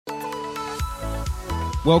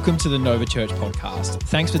Welcome to the Nova Church podcast.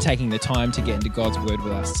 Thanks for taking the time to get into God's Word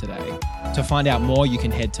with us today. To find out more, you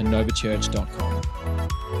can head to novachurch.com.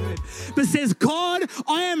 But says, God,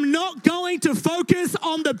 I am not going to focus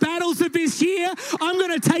on the battles of this year. I'm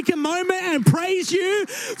going to take a moment and praise you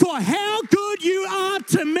for how good you are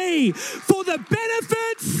to me, for the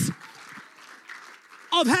benefits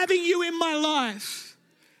of having you in my life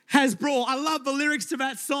has brought. I love the lyrics to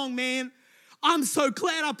that song, man. I'm so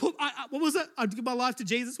glad what was it? I give my life to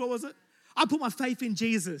Jesus. What was it? I put my faith in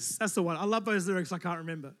Jesus. That's the one. I love those lyrics. I can't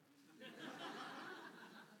remember.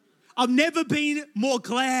 I've never been more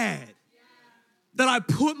glad that I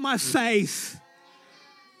put my faith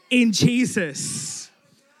in Jesus.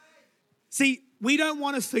 See, we don't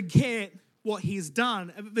want to forget what he's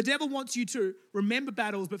done. The devil wants you to remember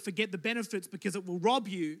battles but forget the benefits because it will rob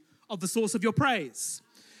you of the source of your praise.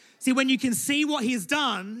 See, when you can see what he's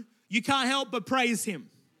done, you can't help but praise him.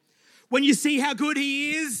 When you see how good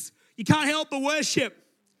he is, you can't help but worship.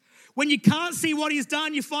 When you can't see what he's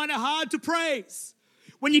done, you find it hard to praise.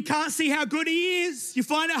 When you can't see how good he is, you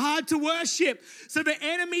find it hard to worship. So the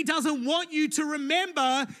enemy doesn't want you to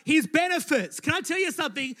remember his benefits. Can I tell you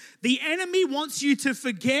something? The enemy wants you to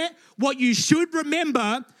forget what you should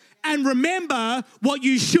remember and remember what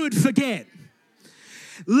you should forget.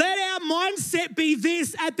 Let our mindset be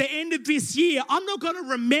this at the end of this year. I'm not going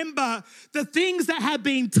to remember the things that have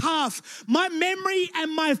been tough. My memory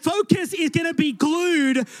and my focus is going to be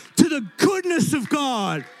glued to the goodness of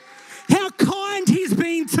God. How kind he's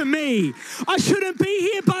been to me. I shouldn't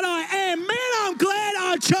be here, but I am. Man, I'm glad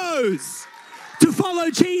I chose to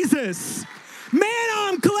follow Jesus. Man,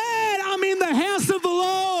 I'm glad I'm in the house of the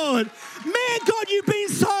Lord. Man, God, you've been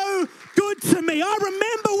so good to me. I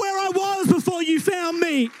remember where I was before you found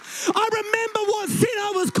me. I remember what sin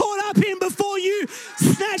I was caught up in before you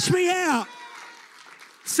snatched me out.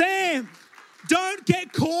 Sam, don't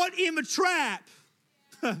get caught in the trap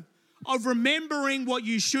of remembering what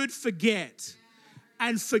you should forget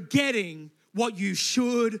and forgetting what you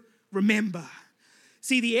should remember.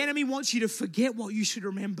 See, the enemy wants you to forget what you should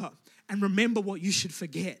remember and remember what you should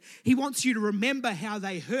forget. He wants you to remember how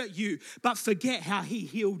they hurt you, but forget how he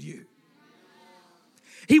healed you.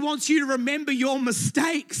 He wants you to remember your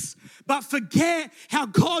mistakes, but forget how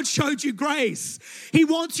God showed you grace. He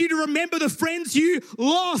wants you to remember the friends you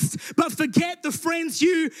lost, but forget the friends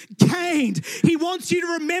you gained. He wants you to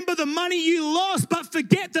remember the money you lost, but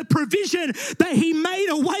forget the provision that he made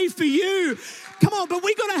a way for you. Come on, but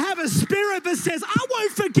we got to have a spirit that says, I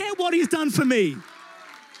won't forget what he's done for me.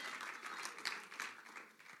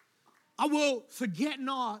 I will forget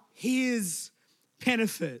not his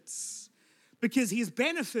benefits. Because his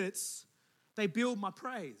benefits, they build my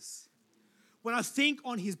praise. When I think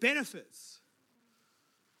on his benefits,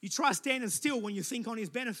 you try standing still when you think on his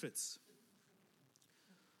benefits.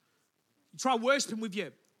 You try worshiping with your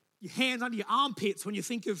hands under your armpits when you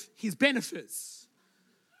think of his benefits.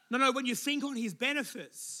 No, when you think on his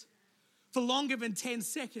benefits for longer than 10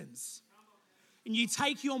 seconds, and you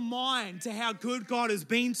take your mind to how good God has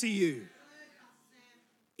been to you,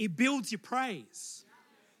 it builds your praise.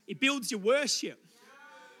 It builds your worship.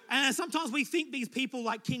 And sometimes we think these people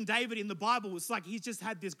like King David in the Bible, it's like he's just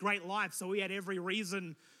had this great life, so he had every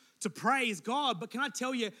reason to praise God. But can I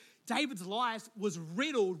tell you, David's life was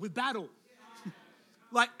riddled with battle.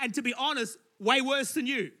 And to be honest, way worse than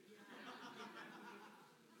you.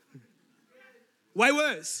 Way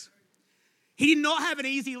worse. He did not have an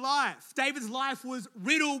easy life. David's life was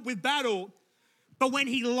riddled with battle. But when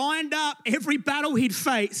he lined up every battle he'd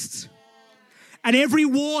faced, and every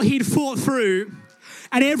war he'd fought through,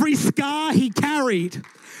 and every scar he carried,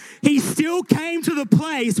 he still came to the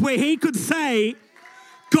place where he could say,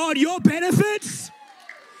 God, your benefits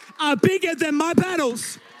are bigger than my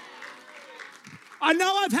battles. I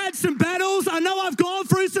know I've had some battles. I know I've gone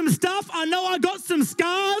through some stuff. I know I got some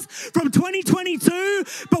scars from 2022.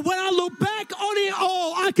 But when I look back on it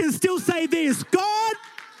all, I can still say this, God,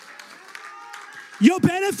 your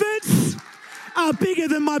benefits are bigger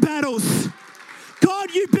than my battles.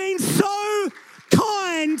 God, you've been so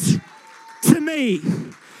kind to me.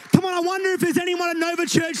 Come on, I wonder if there's anyone at Nova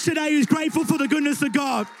Church today who's grateful for the goodness of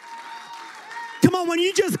God. Come on, when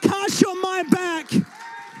you just cast your mind back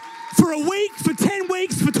for a week, for 10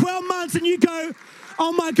 weeks, for 12 months, and you go,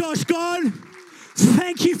 oh my gosh, God,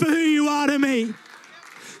 thank you for who you are to me.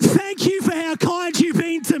 Thank you for how kind you've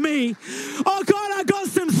been to me. Oh God, I got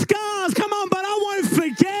some scars. Come on, but I won't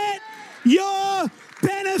forget your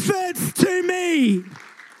benefits to me.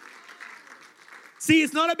 See,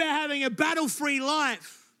 it's not about having a battle-free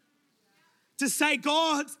life. To say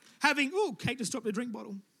God's having, Kate just dropped the drink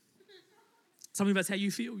bottle. Some of that's how you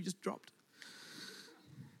feel, you just dropped.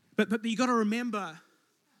 But you got to remember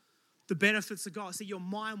the benefits of God. See, your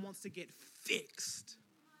mind wants to get fixed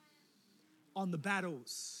on the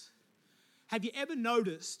battles. Have you ever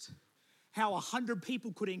noticed how 100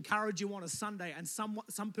 people could encourage you on a Sunday and some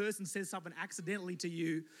person says something accidentally to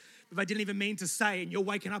you that they didn't even mean to say, and you're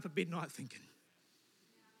waking up at midnight thinking,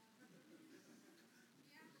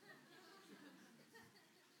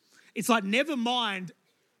 it's like, never mind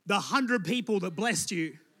the 100 people that blessed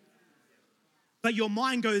you, but your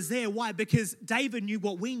mind goes there. Why? Because David knew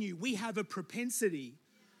what we knew. We have a propensity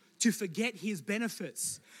to forget his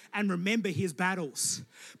benefits and remember his battles.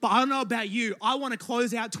 But I don't know about you. I want to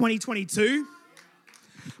close out 2022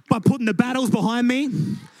 by putting the battles behind me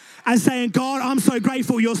and saying, God, I'm so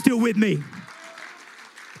grateful you're still with me.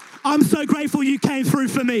 I'm so grateful you came through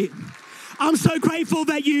for me. I'm so grateful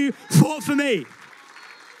that you fought for me.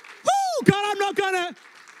 Woo! God, I'm not going to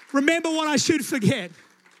remember what I should forget.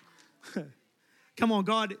 Come on,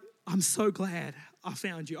 God, I'm so glad I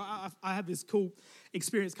found you. I had this cool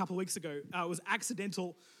experience a couple of weeks ago. It was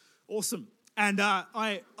accidental, awesome. And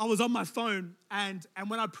I was on my phone, and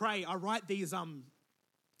when I pray, I write these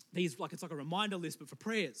like, it's like a reminder list, but for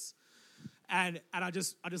prayers. And I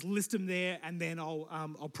just list them there, and then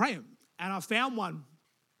I'll pray them. And I found one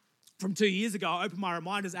from 2 years ago. I opened my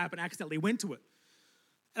reminders app and accidentally went to it.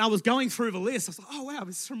 And I was going through the list. I was like, oh wow,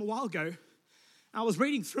 this is from a while ago. And I was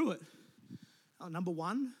reading through it. Oh, number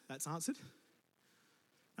 1, that's answered.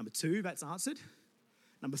 Number 2, that's answered.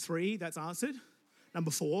 Number 3, that's answered. Number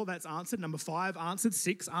 4, that's answered. Number 5, answered.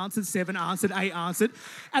 6, answered. 7, answered. 8, answered.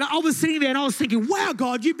 And I was sitting there and I was thinking, wow,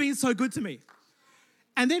 God, you've been so good to me.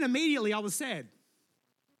 And then immediately I was sad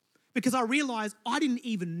because I realized I didn't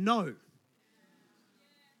even know.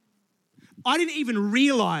 I didn't even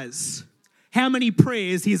realize how many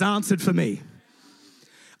prayers he's answered for me.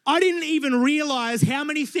 I didn't even realize how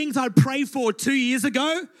many things I prayed for 2 years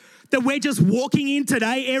ago that we're just walking in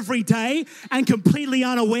today, every day, and completely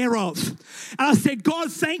unaware of. And I said,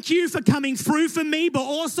 God, thank you for coming through for me, but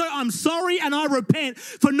also I'm sorry and I repent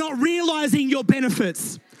for not realizing your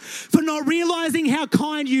benefits, for not realizing how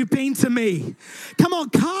kind you've been to me. Come on,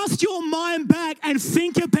 cast your mind back and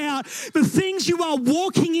think about the things you are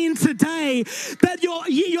walking in today that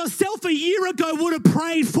yourself a year ago would have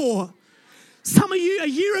prayed for. Some of you, a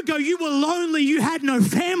year ago, you were lonely, you had no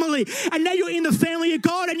family, and now you're in the family of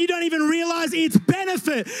God and you don't even realize its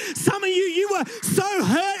benefit. Some of you were so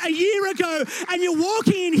hurt a year ago and you're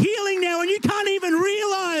walking in healing now and you can't even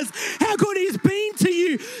realize how good he's been to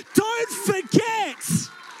you. Don't forget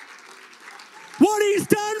what he's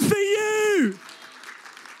done for you.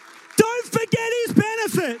 Don't forget his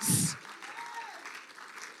benefits.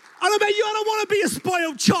 I don't know about you, I don't want to be a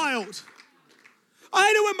spoiled child. I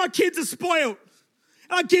hate it when my kids are spoiled.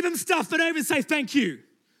 And I give them stuff but I don't even say thank you.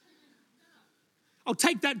 I'll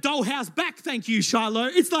take that dollhouse back, thank you, Shiloh.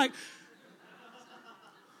 It's like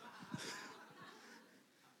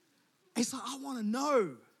I want to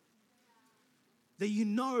know that you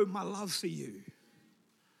know my love for you.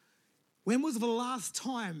 When was the last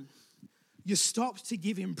time you stopped to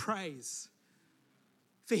give him praise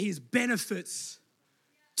for his benefits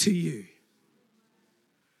to you?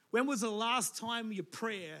 When was the last time your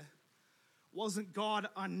prayer wasn't, God,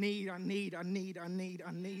 I need.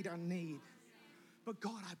 But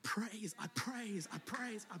God, I praise.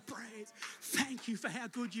 Thank you for how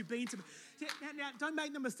good you've been to me. Now, don't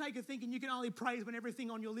make the mistake of thinking you can only praise when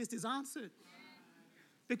everything on your list is answered.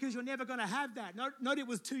 Because you're never going to have that. Note it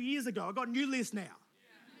was 2 years ago. I've got a new list now.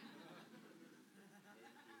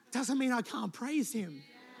 Doesn't mean I can't praise him.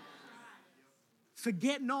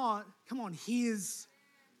 Forget not, come on, his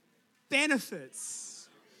benefits.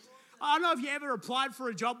 I don't know if you ever applied for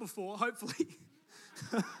a job before, hopefully.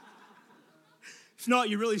 If not,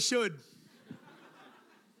 you really should.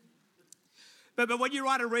 But when you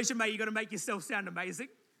write a resume, you got to make yourself sound amazing.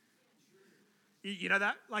 You know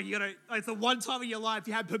that? Like it's the one time in your life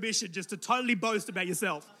you have permission just to totally boast about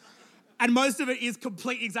yourself. And most of it is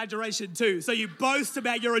complete exaggeration too. So you boast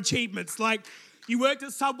about your achievements. Like you worked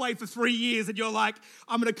at Subway for 3 years and you're like,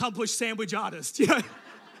 I'm an accomplished sandwich artist. You know?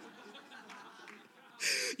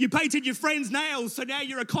 You painted your friend's nails, so now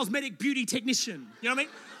you're a cosmetic beauty technician. You know what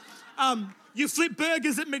I mean? You flip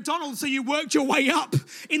burgers at McDonald's, so you worked your way up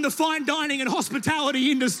in the fine dining and hospitality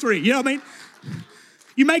industry. You know what I mean?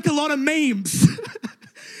 You make a lot of memes.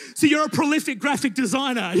 So you're a prolific graphic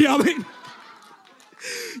designer. You know what I mean?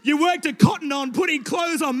 You worked at Cotton On putting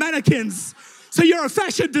clothes on mannequins. So you're a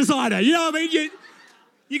fashion designer. You know what I mean?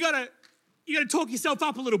 You gotta talk yourself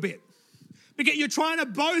up a little bit. Because you're trying to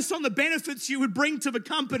boast on the benefits you would bring to the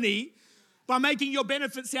company by making your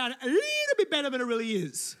benefits sound a little bit better than it really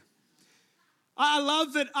is. I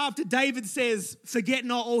love that after David says, forget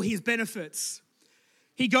not all his benefits,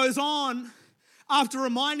 he goes on, after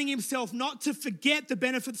reminding himself not to forget the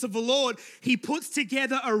benefits of the Lord, he puts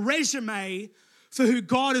together a resume for who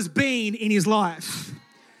God has been in his life.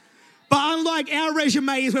 But unlike our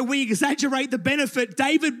resumes where we exaggerate the benefit,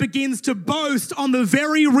 David begins to boast on the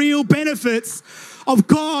very real benefits of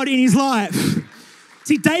God in his life.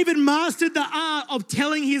 See, David mastered the art of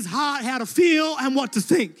telling his heart how to feel and what to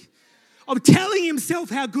think, of telling himself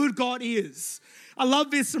how good God is. I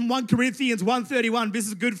love this from 1 Corinthians 1:31. This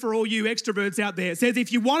is good for all you extroverts out there. It says,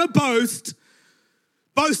 if you want to boast,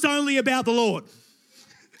 boast only about the Lord.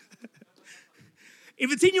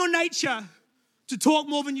 If it's in your nature to talk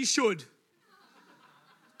more than you should,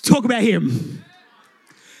 talk about him.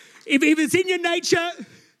 If it's in your nature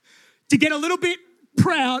to get a little bit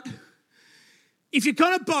proud, if you're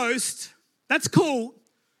going to boast, that's cool.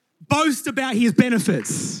 Boast about his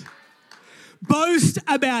benefits. Boast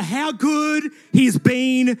about how good he's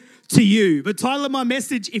been to you. The title of my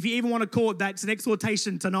message, if you even want to call it that, it's an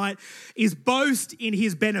exhortation tonight, is boast in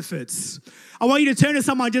his benefits. I want you to turn to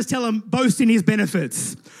someone and just tell them, boast in his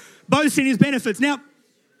benefits. Boast in his benefits. Now,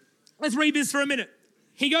 let's read this for a minute.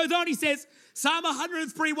 He goes on, he says, Psalm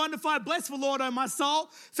 103, 1-5, bless the Lord, O my soul,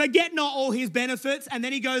 forget not all his benefits. And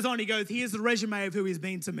then he goes on, he goes, here's the resume of who he's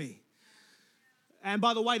been to me. And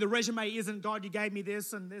by the way, the resume isn't God, you gave me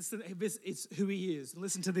this and this, it's who he is.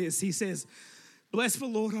 Listen to this. He says, bless the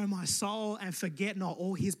Lord, O my soul, and forget not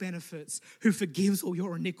all his benefits, who forgives all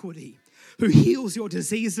your iniquity, who heals your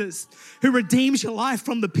diseases, who redeems your life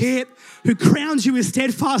from the pit, who crowns you with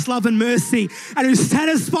steadfast love and mercy, and who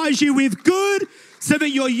satisfies you with good so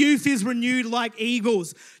that your youth is renewed like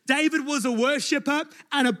eagles. David was a worshiper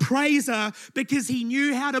and a praiser because he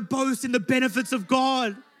knew how to boast in the benefits of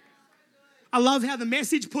God. I love how the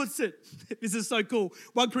Message puts it. This is so cool.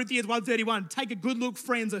 1 Corinthians 1:31. Take a good look,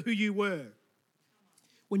 friends, at who you were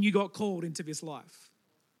when you got called into this life.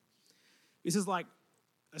 This is like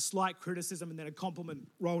a slight criticism and then a compliment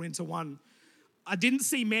rolled into one. I didn't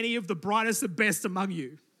see many of the brightest and best among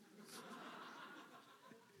you.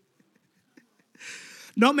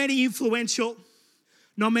 Not many influential,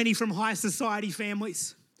 not many from high society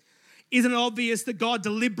families. Isn't it obvious that God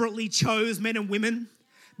deliberately chose men and women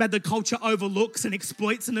that the culture overlooks and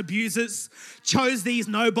exploits and abuses, chose these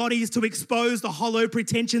nobodies to expose the hollow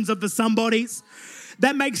pretensions of the somebodies?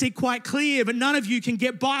 That makes it quite clear that none of you can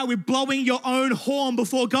get by with blowing your own horn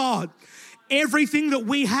before God. Everything that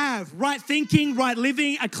we have, right thinking, right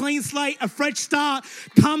living, a clean slate, a fresh start,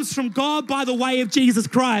 comes from God by the way of Jesus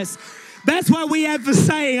Christ. That's why we have the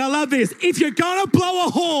saying, I love this, if you're going to blow a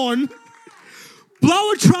horn,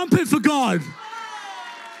 blow a trumpet for God.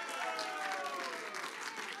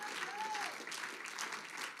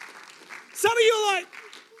 Some of you are like,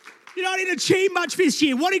 I didn't achieve much this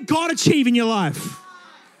year. What did God achieve in your life?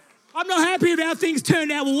 I'm not happy with how things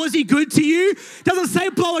turned out. Well, was he good to you? It doesn't say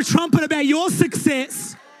blow a trumpet about your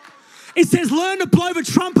success. It says learn to blow the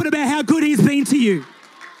trumpet about how good he's been to you.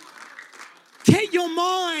 Get your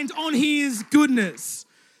mind on his goodness.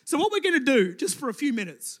 So what we're going to do, just for a few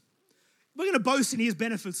minutes, we're going to boast in his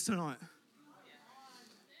benefits tonight.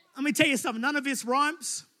 Let me tell you something. None of this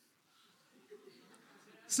rhymes.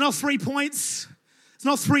 It's not 3 points. It's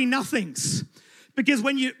not 3 nothings. Because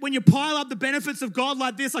when you pile up the benefits of God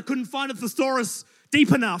like this, I couldn't find a thesaurus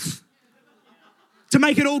deep enough to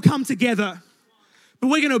make it all come together. But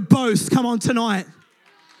we're going to boast, come on, tonight,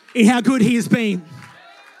 in how good he has been.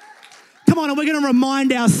 Come on, and we're going to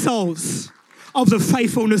remind ourselves of the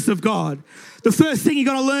faithfulness of God. The first thing you've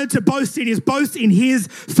got to learn to boast in is boast in his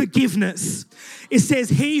forgiveness. It says,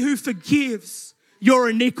 he who forgives your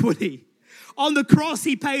iniquity. On the cross,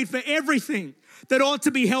 he paid for everything that ought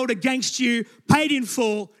to be held against you, paid in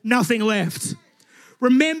full, nothing left.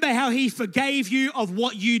 Remember how he forgave you of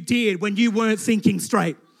what you did when you weren't thinking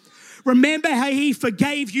straight. Remember how he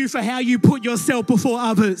forgave you for how you put yourself before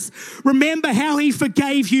others. Remember how he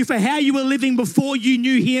forgave you for how you were living before you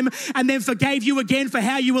knew him and then forgave you again for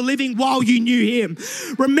how you were living while you knew him.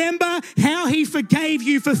 Remember how he forgave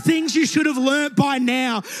you for things you should have learnt by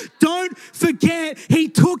now. Don't forget he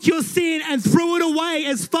took your sin and threw it away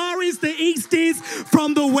as far as the east is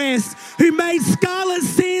from the west, who made scarlet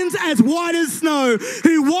sins as white as snow,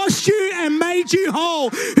 who washed you and made you whole,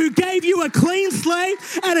 who gave you a clean slate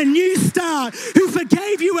and a new start, who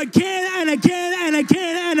forgave you again and again and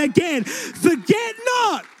again and again. Forget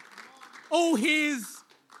not all his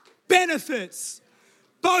benefits.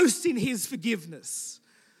 Boast in his forgiveness.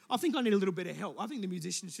 I think I need a little bit of help. I think the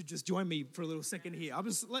musicians should just join me for a little second here.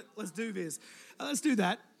 Let's do this. Let's do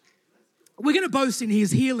that. We're going to boast in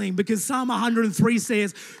his healing because Psalm 103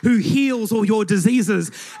 says, who heals all your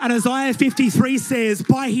diseases. And Isaiah 53 says,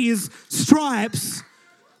 by his stripes,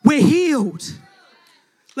 we're healed.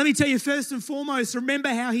 Let me tell you, first and foremost, remember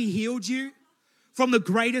how he healed you from the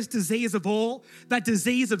greatest disease of all, that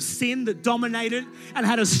disease of sin that dominated and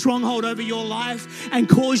had a stronghold over your life and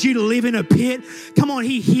caused you to live in a pit. Come on,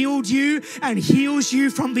 he healed you and heals you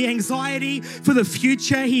from the anxiety for the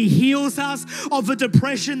future. He heals us of the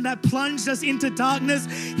depression that plunged us into darkness.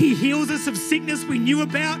 He heals us of sickness we knew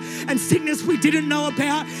about and sickness we didn't know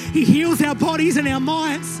about. He heals our bodies and our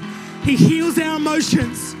minds. He heals our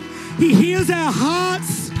emotions. He heals our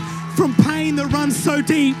hearts from pain that runs so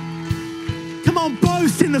deep. Come on,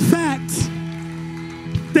 boast in the fact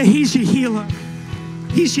that he's your healer.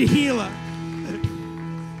 He's your healer.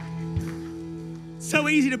 So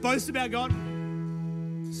easy to boast about God.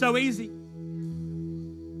 So easy.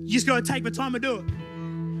 You just got to take the time to do it.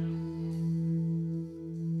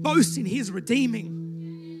 Boast in his redeeming.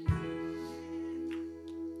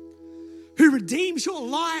 Who redeems your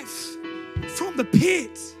life from the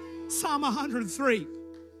pit. Psalm 103.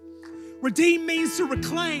 Redeem means to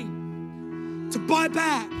reclaim, to buy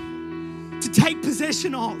back, to take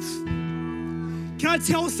possession of. Can I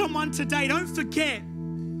tell someone today, don't forget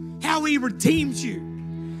how he redeemed you.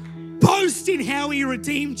 Boast in how he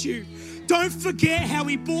redeemed you. Don't forget how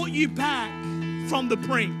he brought you back from the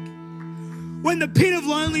brink. When the pit of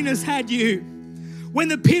loneliness had you, when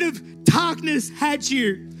the pit of darkness had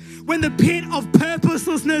you, when the pit of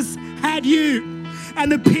purposelessness had you, and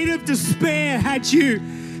the pit of despair had you,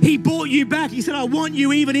 he brought you back. He said, I want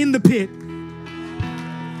you even in the pit.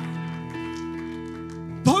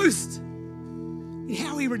 Boast in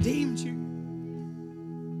how he redeemed you.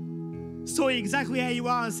 Saw you exactly how you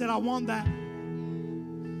are and said, I want that.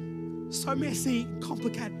 So messy,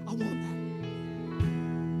 complicated, I want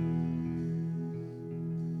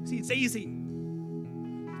that. See, it's easy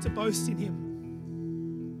to boast in him.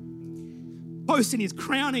 Boast in his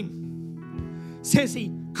crowning. Says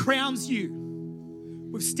he crowns you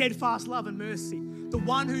with steadfast love and mercy. The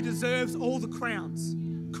one who deserves all the crowns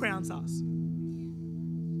us.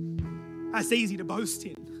 That's easy to boast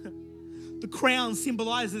in. The crown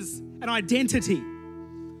symbolizes an identity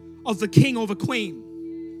of the king or the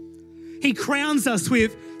queen. He crowns us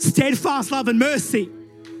with steadfast love and mercy,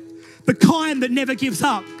 the kind that never gives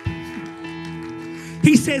up.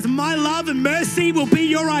 He says, my love and mercy will be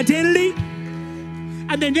your identity,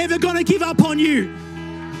 and they're never going to give up on you.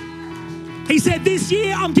 He said, this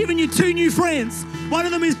year I'm giving you 2 new friends. One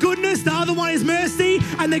of them is goodness, the other one is mercy,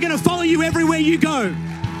 and they're going to follow you everywhere you go.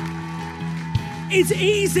 It's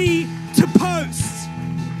easy to boast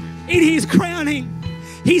in his crowning.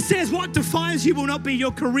 He says what defines you will not be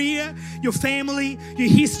your career, your family, your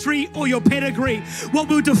history, or your pedigree. What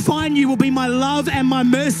will define you will be my love and my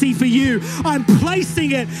mercy for you. I'm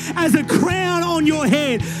placing it as a crown on your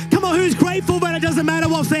head. Come on, who's grateful that it doesn't matter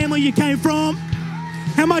what family you came from,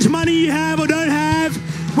 how much money you have or don't have,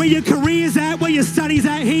 where your career's at, where your study's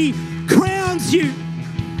at. He crowns you.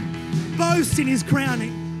 Boast in his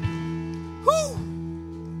crowning. Woo.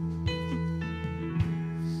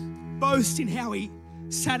 Boast in how he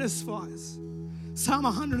satisfies. Psalm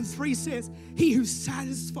 103 says, he who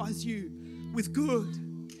satisfies you with good.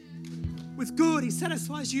 With good, he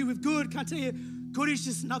satisfies you with good. Can I tell you, good is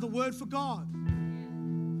just another word for God.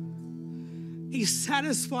 He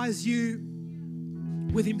satisfies you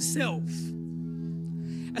with himself.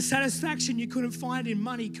 A satisfaction you couldn't find in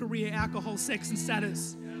money, career, alcohol, sex, and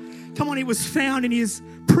status. Come on, it was found in his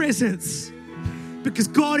presence. Because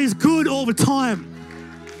God is good all the time.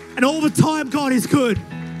 And all the time, God is good.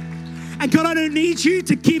 And God, I don't need you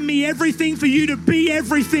to give me everything for you to be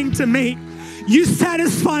everything to me. You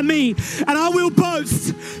satisfy me, and I will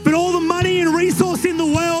boast. But all the money and resource in the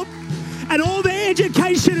world, and all the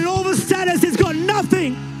education and all the status has got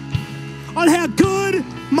nothing on how good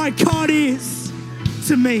my God is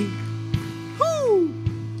to me. Woo!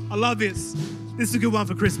 I love this. This is a good one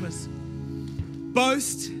for Christmas.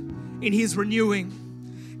 Boast in his renewing.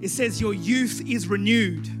 It says your youth is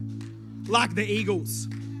renewed like the eagles.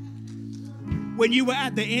 When you were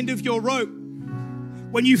at the end of your rope,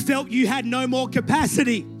 when you felt you had no more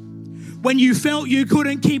capacity, when you felt you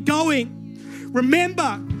couldn't keep going,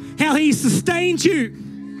 remember how he sustained you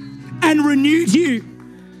and renewed you.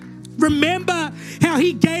 Remember how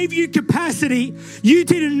he gave you capacity you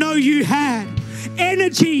didn't know you had,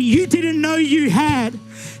 energy you didn't know you had,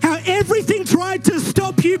 how everything tried to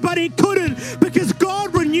stop you but it couldn't because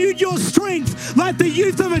God renewed your strength like the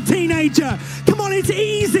youth of a teenager. Come on, it's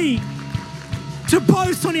easy to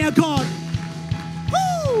boast on our God.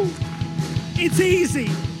 Woo! It's easy.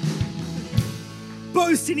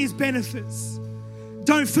 Boast in his benefits.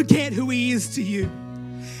 Don't forget who he is to you.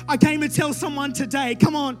 I came to tell someone today,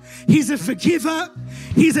 come on, he's a forgiver,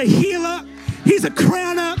 he's a healer, he's a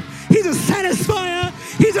crowner, he's a satisfier,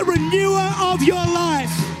 he's a renewer of your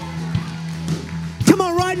life. Come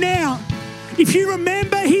on, right now, if you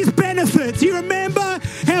remember his benefits, you remember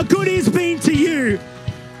how good he's been to you.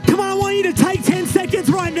 Come on, I want you to take 10 seconds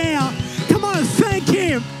right now. Come on, thank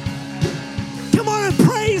him. Come on and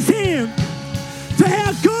praise him for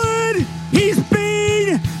how good he's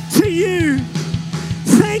been to you.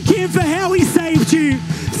 Thank him for how he saved you.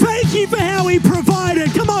 Thank you for how he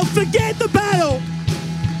provided. Come on, forget the battle.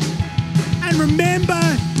 And remember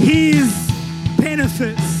his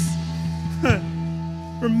benefits.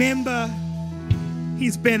 Remember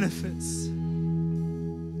his benefits.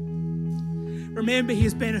 Remember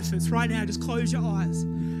his benefits. Right now, just close your eyes.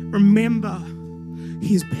 Remember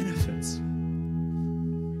his benefits.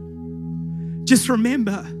 Just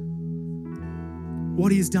remember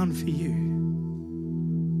what he's done for you.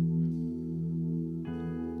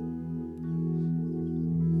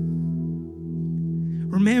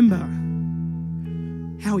 Remember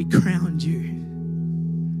how he crowned you.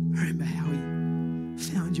 Remember how he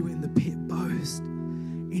found you in the pit. Boast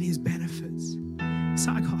in his benefits.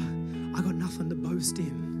 So I got nothing to boast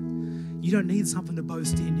in. You don't need something to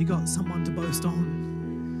boast in. You got someone to boast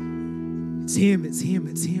on. It's him, it's him,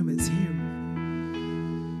 it's him, it's him.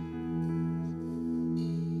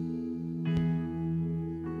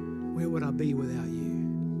 Where would I be without you?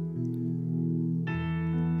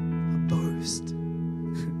 I boast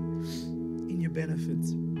in your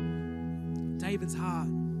benefits. David's heart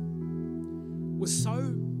was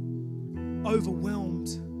so overwhelmed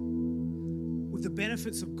with the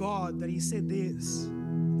benefits of God that he said this.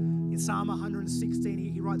 In Psalm 116,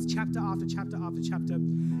 he writes chapter after chapter after chapter.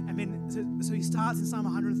 And then, so he starts in Psalm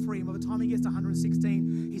 103, and by the time he gets to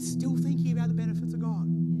 116, he's still thinking about the benefits of God.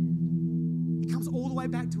 He comes all the way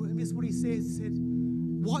back to it, and this is what he says. He said,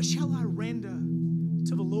 what shall I render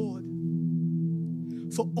to the Lord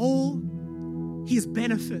for all his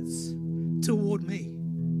benefits toward me?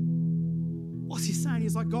 What's he saying?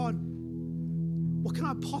 He's like, God, what can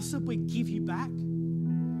I possibly give you back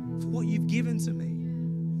for what you've given to me?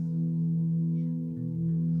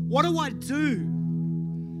 What do I do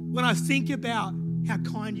when I think about how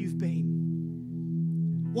kind you've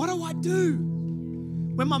been? What do I do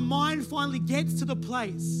when my mind finally gets to the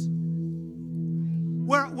place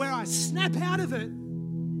where I snap out of it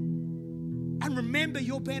and remember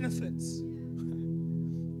your benefits?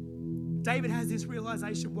 David has this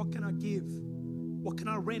realization, what can I give? What can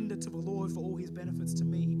I render to the Lord for all his benefits to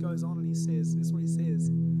me? He goes on and he says, this is what he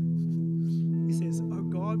says. He says, oh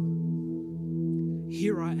God,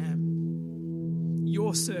 here I am,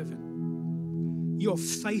 your servant, your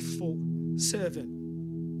faithful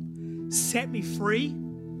servant. Set me free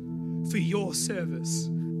for your service.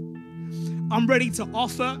 I'm ready to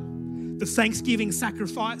offer the thanksgiving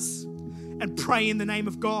sacrifice and pray in the name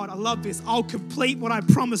of God. I love this. I'll complete what I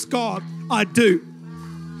promised God I'd do.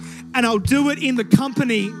 And I'll do it in the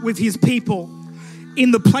company with his people,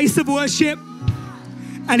 in the place of worship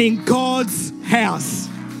and in God's house.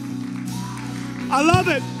 I love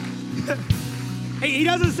it. He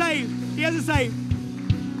doesn't say,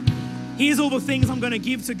 here's all the things I'm going to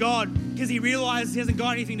give to God, because he realizes he hasn't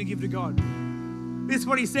got anything to give to God. This is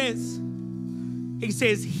what he says. He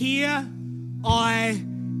says, here I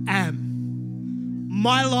am.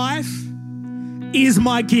 My life is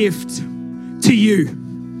my gift to you.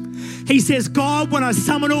 He says, God, when I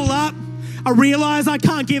sum it all up, I realize I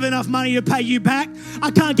can't give enough money to pay you back. I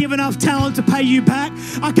can't give enough talent to pay you back.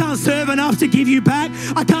 I can't serve enough to give you back.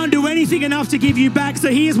 I can't do anything enough to give you back. So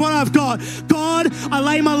here's what I've got. God, I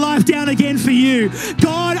lay my life down again for you.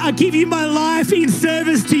 God, I give you my life in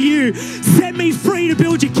service to you. Set me free to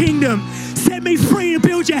build your kingdom. Set me free to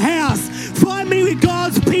build your house. Find me with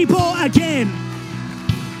God's people again.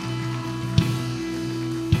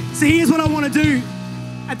 So here's what I want to do.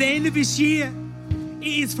 At the end of this year, it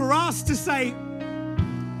is for us to say,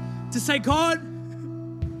 God,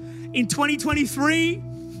 in 2023,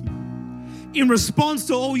 in response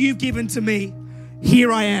to all you've given to me,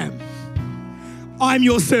 here I am. I'm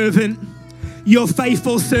your servant, your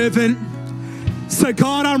faithful servant. So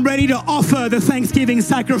God, I'm ready to offer the thanksgiving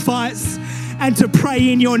sacrifice and to pray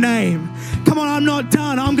in your name. Come on, I'm not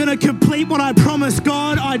done. I'm going to complete what I promised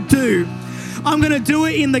God I'd do. I'm going to do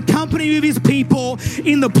it in the company of his people,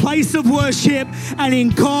 in the place of worship, and in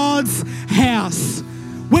God's house.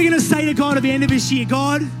 We're going to say to God at the end of this year,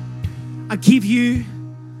 God, I give you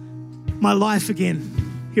my life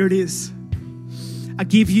again. Here it is. I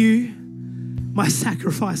give you my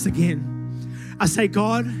sacrifice again. I say,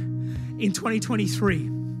 God, in 2023,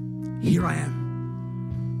 here I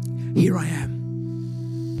am. Here I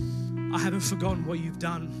am. I haven't forgotten what you've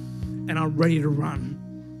done, and I'm ready to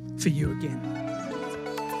run for you again.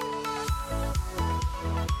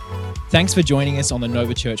 Thanks for joining us on the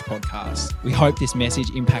Nova Church podcast. We hope this message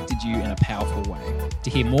impacted you in a powerful way. To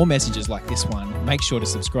hear more messages like this one, make sure to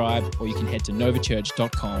subscribe, or you can head to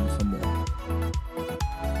novachurch.com for more.